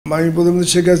মাননীয়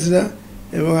প্রধানমন্ত্রী শেখ হাসিনা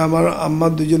এবং আমার আম্মা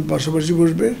দুজন পাশাপাশি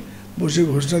বসে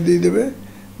ঘোষণা দিয়ে দেবে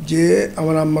যে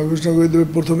আমার আম্মা ঘোষণা করে দেবে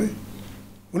প্রথমে।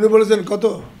 উনি বলেছেন কত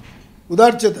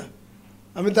উদার চেতা।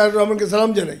 আমি তারেক রহমানকে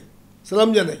সালাম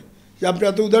জানাই যে আপনি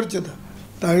এত উদার চেতা।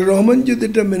 তারেক রহমান যদি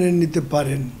এটা মেনে নিতে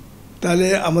পারেন তাহলে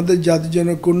আমাদের জাতির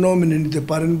জন্য কন্যাও মেনে নিতে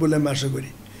পারেন বলে আমি আশা করি।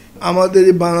 আমাদের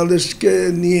এই বাংলাদেশকে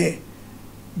নিয়ে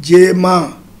যে মা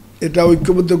এটা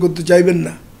ঐক্যবদ্ধ করতে চাইবেন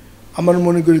না, আমার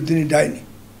মনে করি তিনি ডাইনি,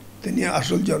 তিনি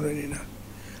আসল জননী না।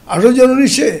 আসল জননী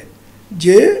সে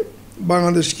যে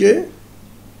বাংলাদেশকে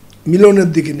মিলনের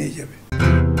দিকে নিয়ে যাবে।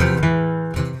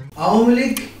 আওয়ামী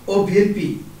লীগ ও বিএনপি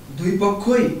দুই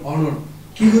পক্ষই অনড়,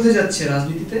 কি হতে যাচ্ছে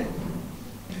রাজনীতিতে?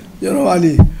 জনাব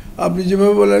আলী, আপনি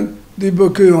যেভাবে বলেন দুই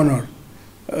পক্ষই অনড়,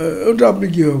 ওটা আপনি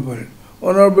কীভাবে বলেন?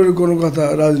 অনড় বলে কোনো কথা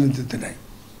রাজনীতিতে নাই।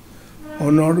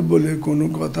 অনড় বলে কোনো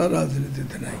কথা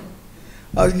রাজনীতিতে নাই।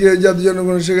 আজকে জাতীয়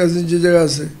জনগণ শেখ হাসিনা যে জায়গা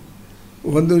আছে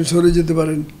ওখান থেকে সরে যেতে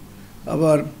পারেন,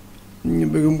 আবার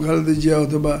বেগম খালেদা জিয়া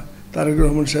অথবা তারেক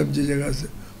রহমান সাহেব যে জায়গা আছে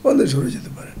ওখান থেকে সরে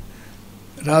যেতে পারেন।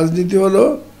 রাজনীতি হলো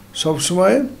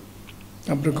সবসময়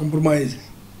আপনার কম্প্রোমাইজ,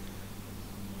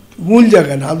 মূল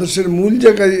জায়গা না, আদর্শের মূল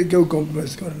জায়গায় কেউ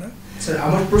কম্প্রোমাইজ করে না। স্যার,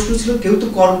 আমার প্রশ্ন ছিল কেউ তো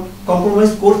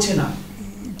কম্প্রোমাইজ করছে না,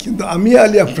 কিন্তু আমি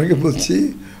আলী আপনাকে বলছি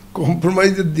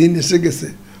কম্প্রোমাইজের দিন এসে গেছে,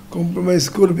 কম্প্রোমাইজ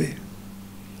করবে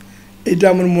এটা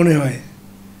আমার মনে হয়।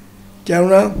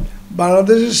 কেননা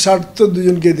বাংলাদেশের স্বার্থ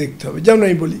দুজনকে দেখতে হবে।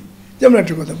 যেমন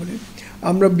একটা কথা বলি,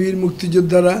 আমরা বীর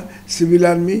মুক্তিযোদ্ধারা, সিভিল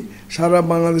আর্মি সারা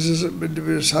বাংলাদেশের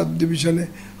 7 ডিভিশনে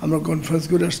আমরা কনফারেন্স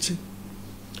করে আসছি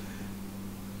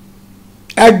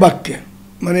এক বাক্যে,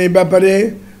 মানে এই ব্যাপারে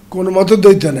কোনো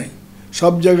মতদ্বৈত নাই,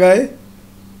 সব জায়গায়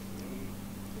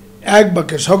এক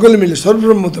বাক্যে সকলে মিলে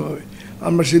সর্বসম্মতভাবে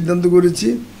আমরা সিদ্ধান্ত করেছি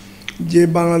যে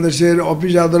বাংলাদেশের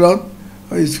অফিস আদালত,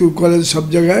 স্কুল কলেজ সব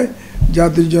জায়গায়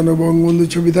জাতির জনক বঙ্গবন্ধু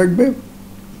ছবি থাকবে,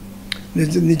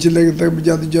 নিচে লেগে থাকবে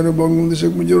জাতির জনক বঙ্গবন্ধু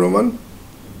শেখ মুজিবুর রহমান,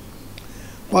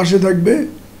 পাশে থাকবে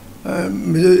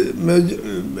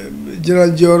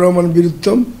জেনারেল জিয়াউর রহমান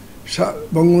বীরুত্তম,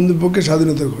 বঙ্গবন্ধুর পক্ষে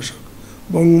স্বাধীনতা ঘোষক,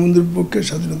 বঙ্গবন্ধুর পক্ষে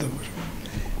স্বাধীনতা ঘোষক।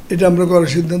 এটা আমরা করার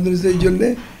সিদ্ধান্ত নিয়েছি। এই জন্যে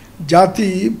জাতি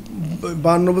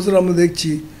 52 বছর আমরা দেখছি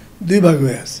 2 ভাগ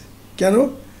হয়ে আছে। কেন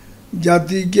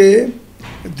জাতিকে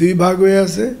 2 ভাগ হয়ে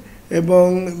আছে? এবং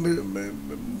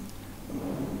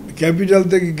ক্যাপিটাল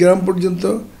থেকে গ্রাম পর্যন্ত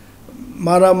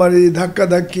মারামারি,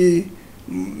 ধাক্কাধাক্কি,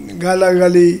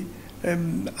 গালাগালি,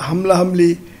 হামলাহামলি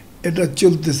এটা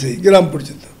চলতেছে গ্রাম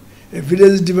পর্যন্ত।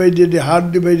 Village divided, heart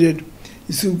divided,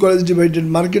 school college divided,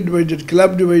 market divided,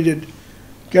 club divided,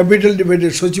 capital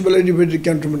divided, সচিবালয় ডিভাইডেড,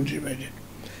 ক্যান্টনমেন্ট ডিভাইডেড।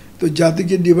 তো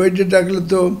জাতিকে ডিভাইডেড রাখলে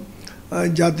তো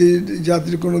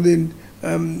জাতির কোনো দিন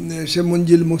সে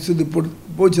মঞ্জিল মকসুদে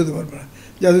পৌঁছাতে পারবে না,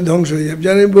 জাতি ধ্বংস হয়ে যাবে।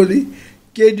 জানি বলি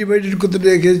কে ডিভাইডেড করতে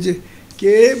রেখেছে,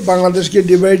 কে বাংলাদেশকে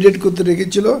ডিভাইডেড করতে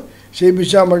রেখেছিল সেই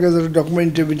বিষয়ে আমার কাছে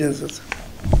ডকুমেন্ট এভিডেন্স আছে।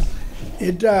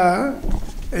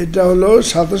 এটা হলো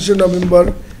 27 নভেম্বর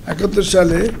 71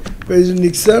 সালে প্রেসিডেন্ট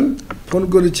নিক্সন ফোন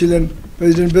করেছিলেন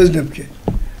প্রেসিডেন্ট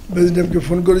ব্রেজনেভকে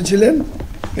ফোন করেছিলেন।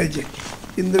 এই যে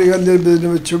ইন্দিরা গান্ধীর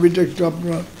ব্রেজনেভের ছবিটা একটু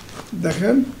আপনারা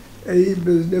দেখেন, এই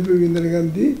ব্রেজনেভ ইন্দিরা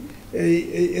গান্ধী,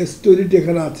 এই স্টোরিটা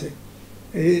এখানে আছে।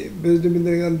 এই ব্রেজনেভ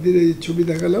ইন্দিরা গান্ধীর এই ছবি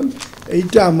দেখালাম,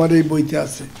 এইটা আমার এই বইতে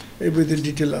আছে, এই বইতে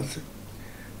ডিটেল আছে।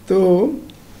 তো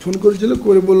ফোন করেছিল,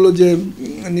 করে বলল যে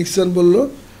নিক্সন বলল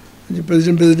যে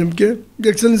প্রেসিডেন্টকে,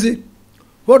 Excellency,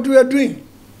 what we are doing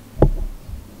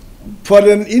for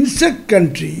an insect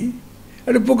country,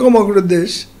 একটা পোকামাকড়ের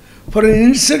দেশ, for an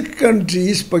insect country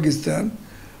is Pakistan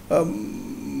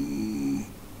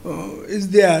is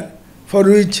there, for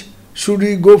which should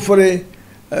we go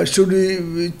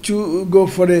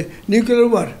for a nuclear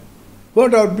war? What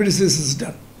our predecessors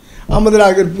done? আমাদের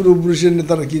আগের পূর্বপুরুষের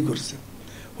নেতারা কী করছে?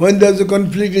 When there is a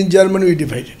conflict in Germany, we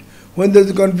divided. When there is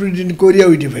a conflict in Korea,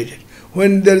 we divided.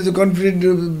 When there is a conflict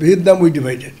in Vietnam, we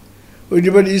divided. We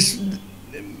divided East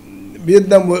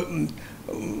Vietnam,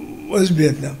 West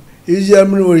Vietnam, East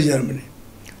Germany, West Germany,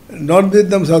 North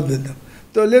Vietnam, South Vietnam.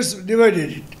 So let's divide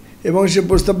it. এবং সে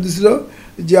প্রস্তাব দিয়েছিল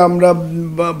যে আমরা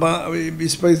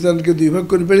east পাকিস্তানকে 2 ভাগ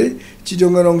করে ফেলি,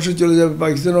 Chittagong অংশ চলে যাবে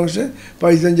পাকিস্তান অংশে,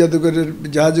 পাকিস্তান যাতে করে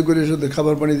জাহাজে করে সাথে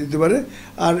খাবার পানি দিতে পারে,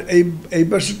 আর এই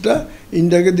পাশেরটা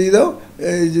ইন্ডিয়াকে দিয়ে দাও,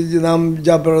 এই যে নাম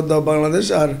যা পারো দাও বাংলাদেশ,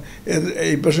 আর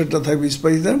এই পাশেরটা থাকবে ইস্ট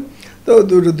পাকিস্তান, তো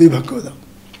 2 ভাগ করে দাও।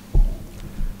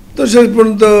 তো শেষ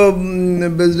পর্যন্ত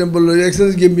প্রেসিডেন্ট বললো,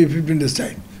 exchange give me 15 days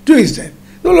time, 2 weeks time.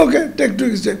 তো ওকে, take 2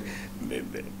 weeks time.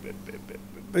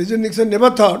 President Nixon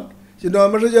never thought যে 9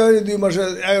 মাসে যাওয়া 2 মাসে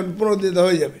 15 দিনে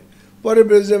হয়ে যাবে। পরে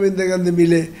প্রেসিডেন্ট ইন্দিরা গান্ধী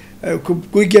মিলে খুব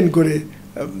কুইকেন করে,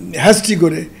 হ্যাস্টি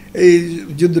করে এই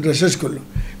যুদ্ধটা শেষ করলো।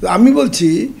 আমি বলছি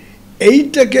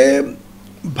এইটাকে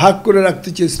ভাগ করে রাখতে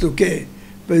চেয়েছিল কে?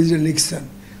 President Nixon.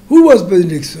 Who was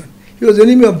president Nixon? He was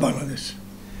enemy of Bangladesh.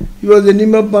 He was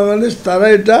enemy of Bangladesh. তারা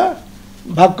এটা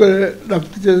ভাগ করে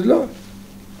রাখতে চেয়েছিল,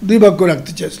 2 ভাগ করে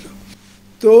রাখতে চেয়েছিল।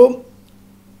 তো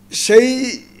সেই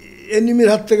এনিমির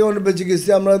হাত থেকে আমরা বেঁচে গেছি।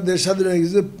 আমরা দেশ স্বাধীন হয়ে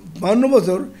গেছি। 52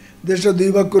 বছর দেশটা 2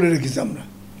 ভাগ করে রেখেছি আমরা।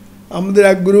 আমাদের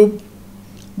এক গ্রুপ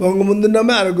বঙ্গবন্ধুর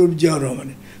নামে, আর এক গ্রুপ জিয়াউর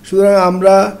রহমানের। সুতরাং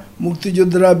আমরা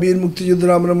মুক্তিযোদ্ধারা, বীর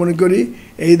মুক্তিযোদ্ধারা, আমরা মনে করি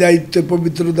এই দায়িত্ব,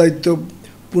 পবিত্র দায়িত্ব,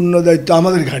 পূর্ণ দায়িত্ব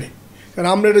আমাদের ঘাড়ে, কারণ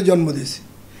আমরা এটা জন্ম দিয়েছি।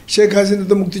 শেখ হাসিনা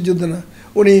তো মুক্তিযোদ্ধা না,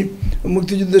 উনি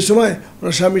মুক্তিযুদ্ধের সময়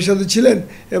ওনার স্বামীর সাথে ছিলেন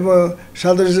এবং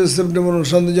 27 সেপ্টেম্বর ওনার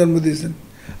সন্তান জন্ম দিয়েছেন।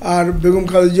 আর বেগম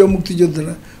খালেদা মুক্তিযোদ্ধা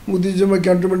না, মুক্তিযুদ্ধের সময়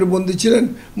ক্যান্টনমেন্টে বন্দী ছিলেন,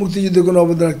 মুক্তিযুদ্ধে কোনো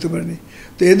অবদান রাখতে পারেনি।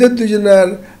 তো এদের দুজনের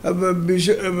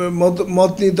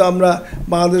মত নিয়ে তো আমরা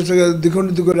বাংলাদেশটাকে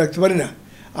দ্বিখণ্ডিত করে রাখতে পারি না।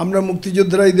 আমরা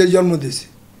মুক্তিযোদ্ধারা এদের জন্ম দিয়েছি,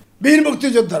 বীর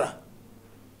মুক্তিযোদ্ধারা।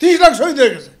 30 লাখ শহীদ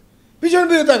হয়ে গেছে, পিছনে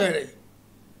ফিরে তাকায় নেই।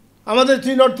 আমাদের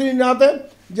 3 নট 3 নাতে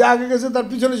যে আগে গেছে তার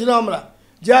পিছনে ছিল আমরা।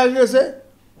 যে আগে গেছে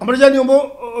আমরা জানি ও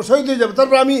শহীদ হয়ে যাবে,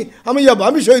 তারপর আমি যাব,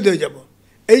 আমি শহীদ হয়ে যাব।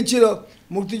 এই ছিল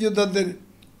মুক্তিযোদ্ধাদের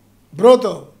ব্রত,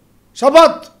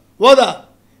 শপথ, ওয়াদা।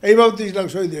 এইভাবে 30 লাখ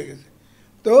শহীদ হয়ে গেছে।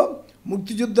 তো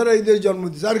মুক্তিযোদ্ধারা এদের জন্ম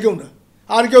দিয়েছে, আর কেউ না।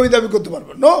 আর কেউ এই দাবি করতে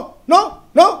পারবে না,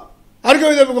 নো, আর কেউ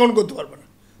এই দাবি গ্রহণ করতে পারবে না।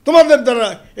 তোমাদের দ্বারা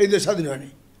এই দেশ স্বাধীন হয়নি।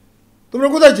 তোমরা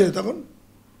কোথায় ছিলে তখন?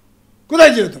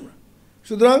 কোথায় ছিলে তোমরা?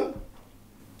 সুতরাং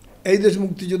এই দেশ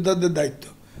মুক্তিযোদ্ধাদের দায়িত্ব।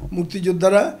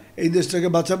 মুক্তিযোদ্ধারা এই দেশটাকে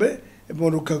বাঁচাবে এবং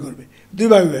রক্ষা করবে। 2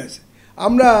 ভাগ হয়ে আছে।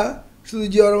 আমরা শুধু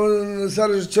জিয়াউর রহমান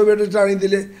স্যারের ছবিটা টানিয়ে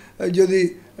দিলে যদি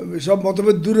সব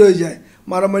মতভেদ দূর হয়ে যায়,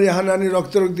 মারামারি, হানাহানি,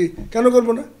 রক্তারক্তি কেন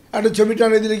করবো না? একটা ছবি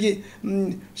টানিয়ে দিলে কি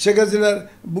শেখ হাসিনার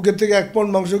বুকের থেকে 1 পাউন্ড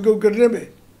মাংস কেউ কেটে নেবে?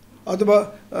 অথবা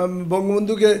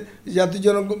বঙ্গবন্ধুকে জাতির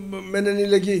জনক মেনে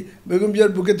নিলে কি বেগম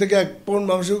জিয়ার বুকের থেকে 1 পাউন্ড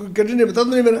মাংস কেটে নেবে? তা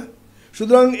তো নেবে না।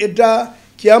 সুতরাং এটা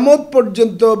কিয়ামত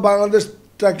পর্যন্ত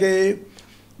বাংলাদেশটাকে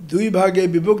 2 ভাগে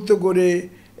বিভক্ত করে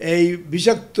এই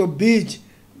বিষাক্ত বীজ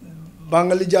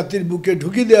বাঙালি জাতির বুকে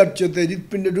ঢুকিয়ে দেওয়ার জন্য,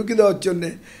 হৃৎপিণ্ডে ঢুকিয়ে দেওয়ার জন্যে,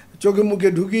 চোখে মুখে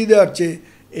ঢুকিয়ে দেওয়ার চেয়ে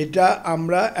এটা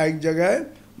আমরা এক জায়গায়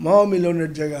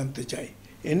মহামিলনের জায়গায় আনতে চাই।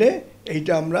 এনে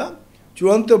এইটা আমরা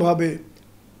চূড়ান্তভাবে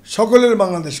সকলের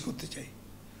বাংলাদেশ করতে চাই।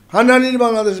 হানাহানির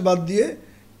বাংলাদেশ বাদ দিয়ে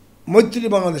মৈত্রী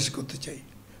বাংলাদেশ করতে চাই।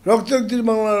 রক্তারক্তির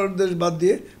বাংলাদেশ বাদ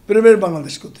দিয়ে প্রেমের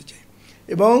বাংলাদেশ করতে চাই।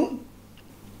 এবং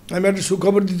আমি একটা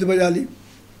সুখবর দিতে পারি আলী,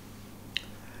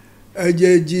 এই যে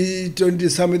G20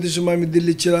 সামিটের সময় আমি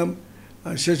দিল্লি ছিলাম,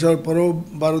 শেষ হওয়ার পরেও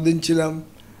 12 দিন ছিলাম।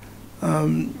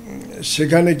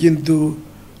 সেখানে কিন্তু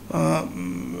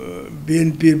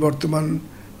বিএনপির বর্তমান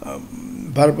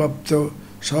ভারপ্রাপ্ত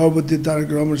সভাপতি তারেক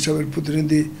রহমান সাহেবের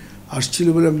প্রতিনিধি আসছিল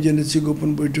বলে আমি জেনেছি। গোপন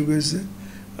বৈঠক হয়েছে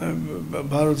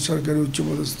ভারত সরকারের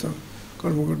উচ্চপদস্থ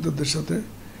কর্মকর্তাদের সাথে।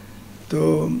 তো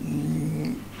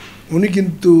উনি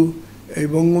কিন্তু এই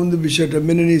বঙ্গবন্ধু বিষয়টা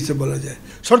মেনে নিয়েছে বলা যায়,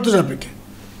 শর্ত সাপেক্ষে।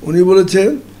 উনি বলেছে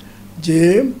যে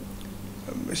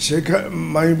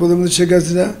মাননীয় প্রধানমন্ত্রী শেখ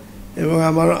হাসিনা এবং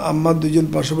আমার আম্মা 2জন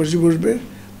পাশাপাশি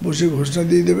বসে ঘোষণা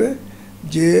দিয়ে দেবে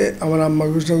যে আমার আম্মা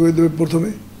ঘোষণা করে দেবে প্রথমে।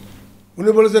 উনি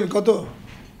বলেছেন কত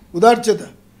উদারচেতা।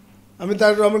 আমি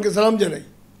তারেক রহমানকে সালাম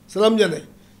জানাই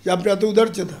যে আপনি এত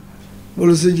উদারচেতা।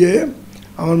 বলেছে যে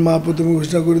আমার মা প্রথমে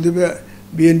ঘোষণা করে দেবে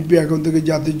বিএনপি এখন থেকে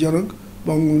জাতির জনক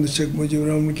বঙ্গবন্ধু শেখ মুজিবুর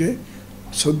রহমানকে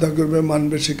শ্রদ্ধা করবে,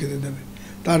 মানবে, স্বীকৃতি দেবে।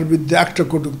 তার বিরুদ্ধে একটা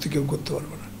কটূক্তি কেউ করতে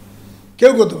পারবে না,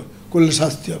 কেউ করতে পারবে, করলে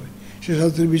শাস্তি হবে। সে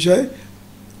শাস্তির বিষয়ে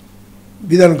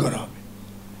বিধান করা হবে।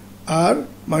 আর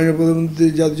মাননীয় প্রধানমন্ত্রী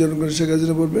জাতির জনগণের শেখ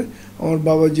হাসিনা বলবে আমার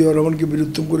বাবা জিয়াউর রহমানকে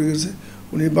বীরুত্তম করে গেছে,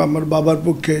 উনি আমার বাবার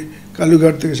পক্ষে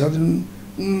কালুঘাট থেকে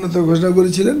স্বাধীনতা ঘোষণা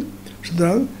করেছিলেন।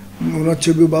 সুতরাং ওনার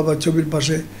ছবি, বাবার ছবির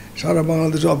পাশে সারা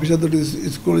বাংলাদেশের অফিসারদের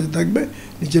স্কুলে থাকবে,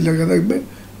 নিচে লেখা থাকবে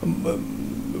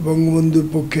বঙ্গবন্ধুর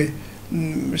পক্ষে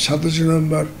 27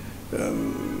 নভেম্বর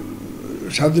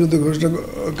স্বাধীনতা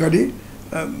ঘোষণাকারী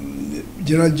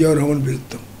জেনারেল জিয়াউর রহমান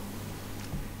বীরুত্তম।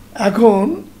 এখন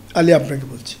আলী আপনাকে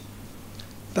বলছি,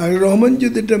 তারেক রহমান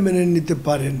যদি এটা মেনে নিতে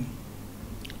পারেন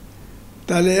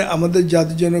তাহলে আমাদের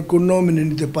জাতির জন্য কন্যাও মেনে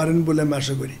নিতে পারেন বলে আমি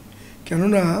আশা করি।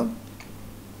 কেননা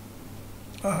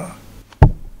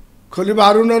খলিফা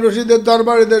হারুন আর রশিদের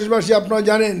দরবারে দেশবাসী আপনারা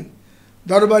জানেন,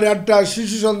 দরবারে একটা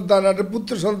শিশু সন্তান, একটা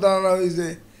পুত্র সন্তান আনা হয়েছে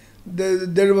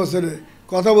 1.5 বছরে,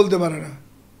 কথা বলতে পারে না।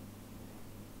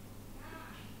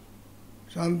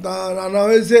 সন্তান আনা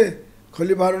হয়েছে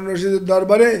খলিফা হারুন রশিদের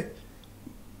দরবারে।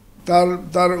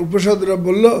 তার উপসাদরা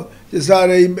বলল যে স্যার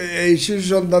এই শিশু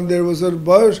সন্তান 1.5 বছর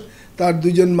বয়স, তার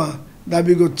 2জন মা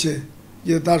দাবি করছে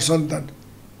যে তার সন্তান।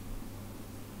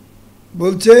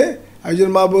 বলছে একজন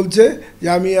মা বলছে যে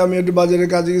আমি একটু বাজারে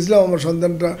কাজে গেছিলাম, আমার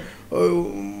সন্তানটা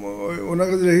ওনার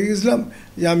কাছে রেখে গেছিলাম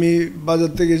যে আমি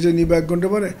বাজার থেকে এসে নিব 1 ঘন্টা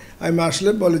পরে, আমি আসলে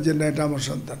বলে যে না এটা আমার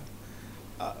সন্তান।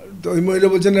 তো ওই মহিলা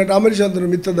বলছেন এটা আমারই সন্তান,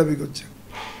 মিথ্যা দাবি করছে।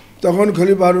 তখন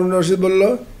খলিফা হারুন রশিদ বলল,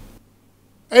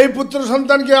 এই পুত্র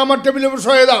সন্তানকে আমার টেবিলের উপর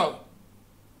শোয়ে দাও,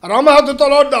 আর আমার হাতে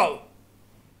তলোয়ার দাও,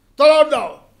 তলোয়ার দাও।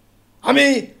 আমি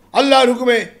আল্লাহর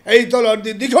হুকুমে এই তলোয়ার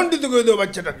দিয়ে দ্বিখণ্ডিত করে দেবো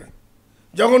বাচ্চাটাকে।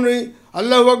 যখন ওই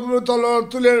আল্লাহ আকবর তলোয়ার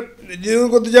তুলে দ্বিখণ্ডিত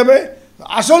করতে যাবে,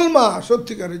 আসল মা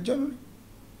সত্যিকারের জন্য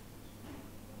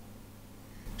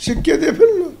সে কেঁদে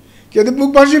ফেললো, কেঁদে বুক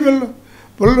ভাসিয়ে ফেললো,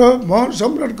 বললো মহান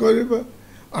সম্রাট খলিফা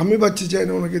আমি বাচ্চা চাই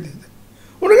না, ওনাকে দিয়ে দেন,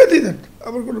 ওনাকে দিয়ে দেন,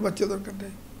 আমার কোনো বাচ্চা দরকার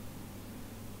নেই।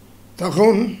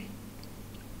 তখন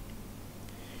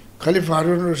খলিফা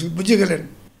হারুন রশিদ বুঝে গেলেন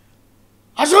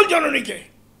আসল জননীকে।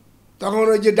 তখন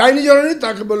ওই যে ডাইনি জননী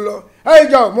তাকে বললো, এই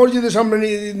যাও মসজিদের সামনে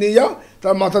নিয়ে যাও,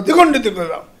 তার মাথা দ্বিখণ্ডিত করে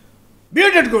দাও,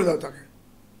 বিয়েডেড করে দাও তাকে।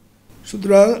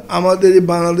 সুতরাং আমাদের এই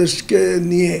বাংলাদেশকে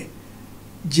নিয়ে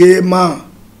যে মা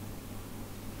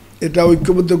এটা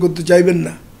ঐক্যবদ্ধ করতে চাইবেন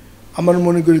না, আমার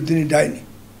মনে করি তিনি ডাইনি,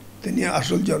 তিনি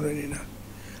আসল জননী না।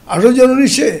 আসল জননী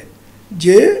সে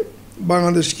যে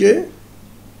বাংলাদেশকে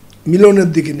মিলনের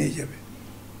দিকে নিয়ে যাবে।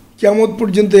 কিয়ামত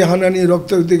পর্যন্ত হানানি,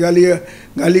 রক্তারক্তি,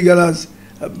 গালিগালাজ,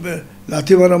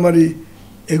 লাথি মারামারি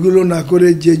এগুলো না করে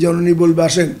যে জননী বলবে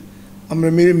আসেন আমরা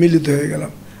মিলিত হয়ে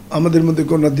গেলাম, আমাদের মধ্যে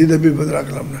কোনো দ্বিধা বিভেদ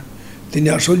রাখলাম না, তিনি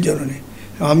আসল জননী।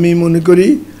 আমি মনে করি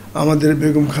আমাদের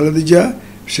বেগম খালেদা জিয়া,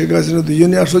 শেখ হাসিনা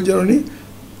দুজনই আসল জননী,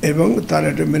 এবং তারা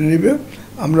এটা মেনে নেবে।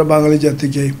 আমরা বাঙালি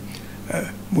জাতিকে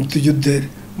মুক্তিযুদ্ধের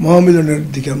মহামিলনের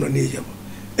দিকে আমরা নিয়ে যাব,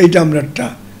 এইটা আমরা একটা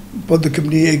পদক্ষেপ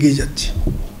নিয়ে এগিয়ে যাচ্ছি।